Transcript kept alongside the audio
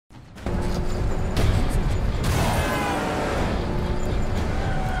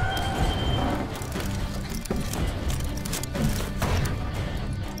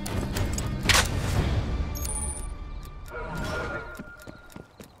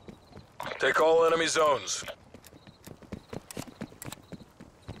Take all enemy zones.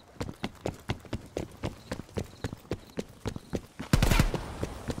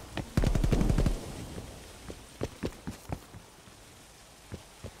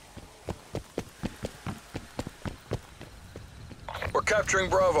 We're capturing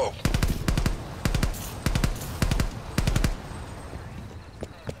Bravo.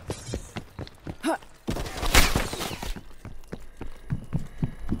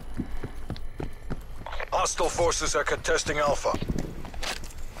 Hostile forces are contesting Alpha.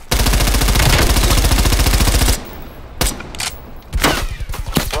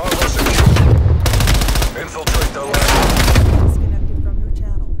 Bravo secure. Infiltrate the land. Disconnected from your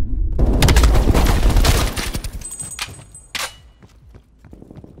channel.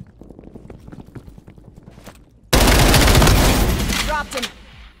 Dropped him.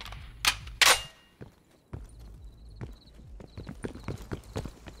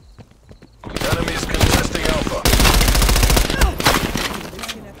 Enemies contesting Alpha.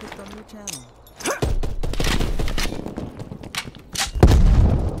 Disconnected from your channel.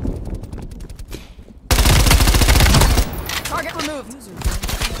 Target removed. User joined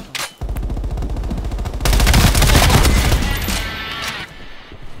your channel.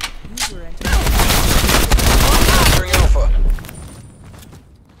 User entered. Capturing Alpha.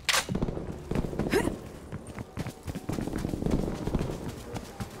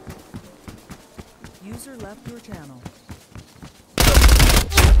 User left your channel.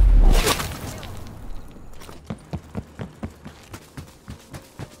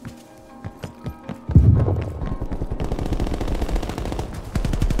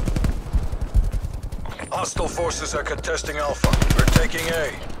 Hostile forces are contesting Alpha. We're taking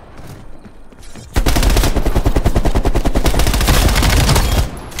A.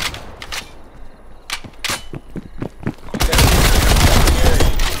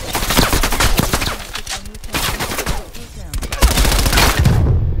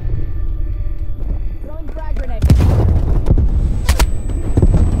 Throwing frag grenade.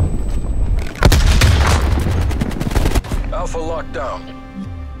 Alpha locked down.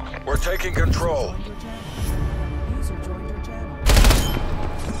 We're taking control. User joined your channel.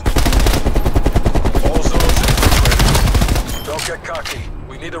 All zones infiltrated. Don't get cocky.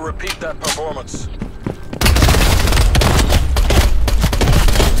 We need to repeat that performance.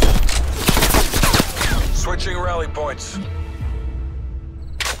 Switching rally points.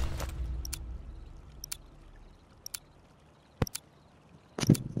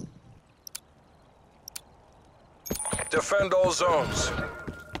 Defend all zones.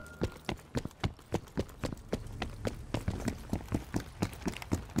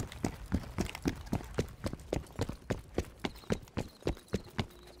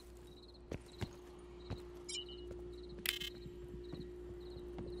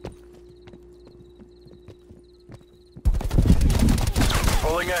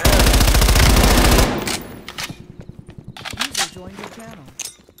 Pulling ahead. User joined your channel.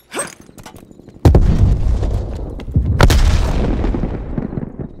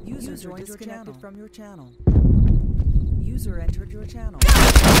 User joined disconnected from your channel. User entered your channel.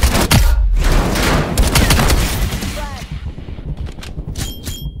 Frag.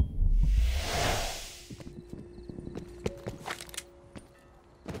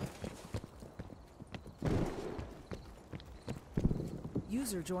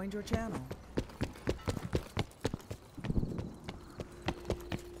 User joined your channel.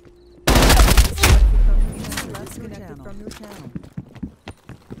 Disconnected from your channel.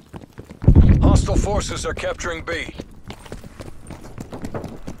 Hostile forces are capturing B.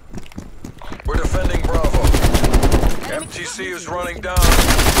 We're defending Bravo. MTC is running down.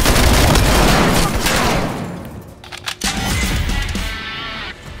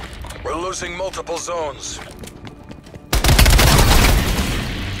 We're losing multiple zones.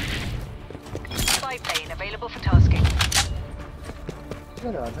 Spy plane available for tasking.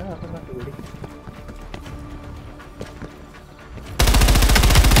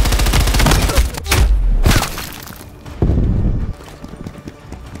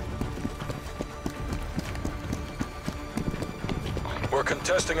 We're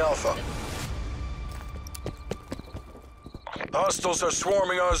contesting Alpha. Hostiles are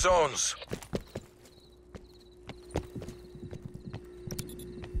swarming our zones.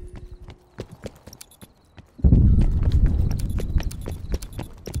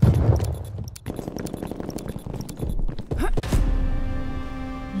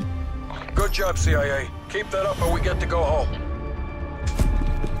 Good job, CIA. Keep that up or we get to go home.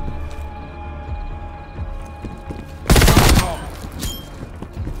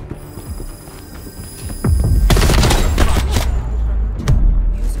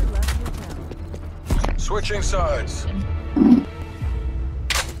 User left your channel. Switching sides.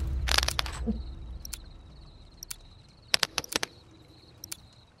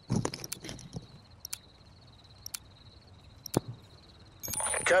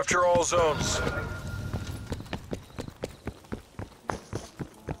 Capture all zones.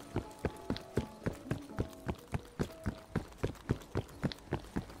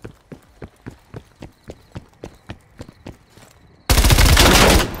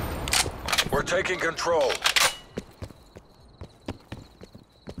 We're taking control.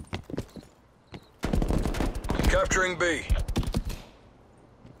 Capturing B.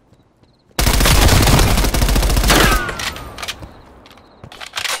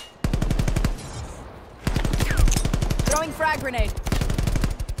 Throwing frag grenade.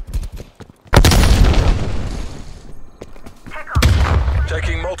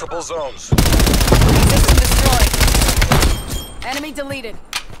 Taking multiple zones. System destroyed. Enemy deleted.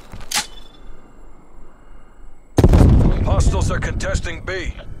 Hostiles are contesting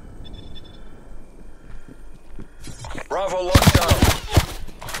B. Bravo locked down.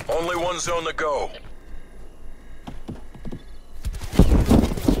 Only one zone to go.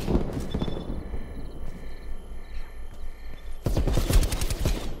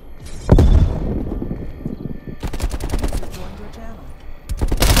 Joined your channel.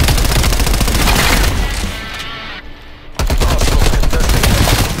 Hostiles contesting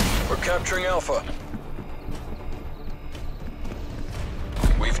A. We're capturing Alpha.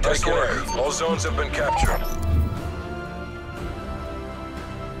 We've taken A. All zones have been captured.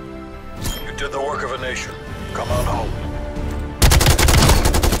 You did the work of a nation. Come on home.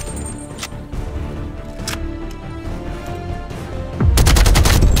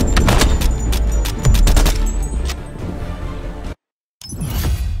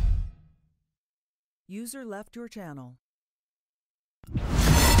 User left your channel.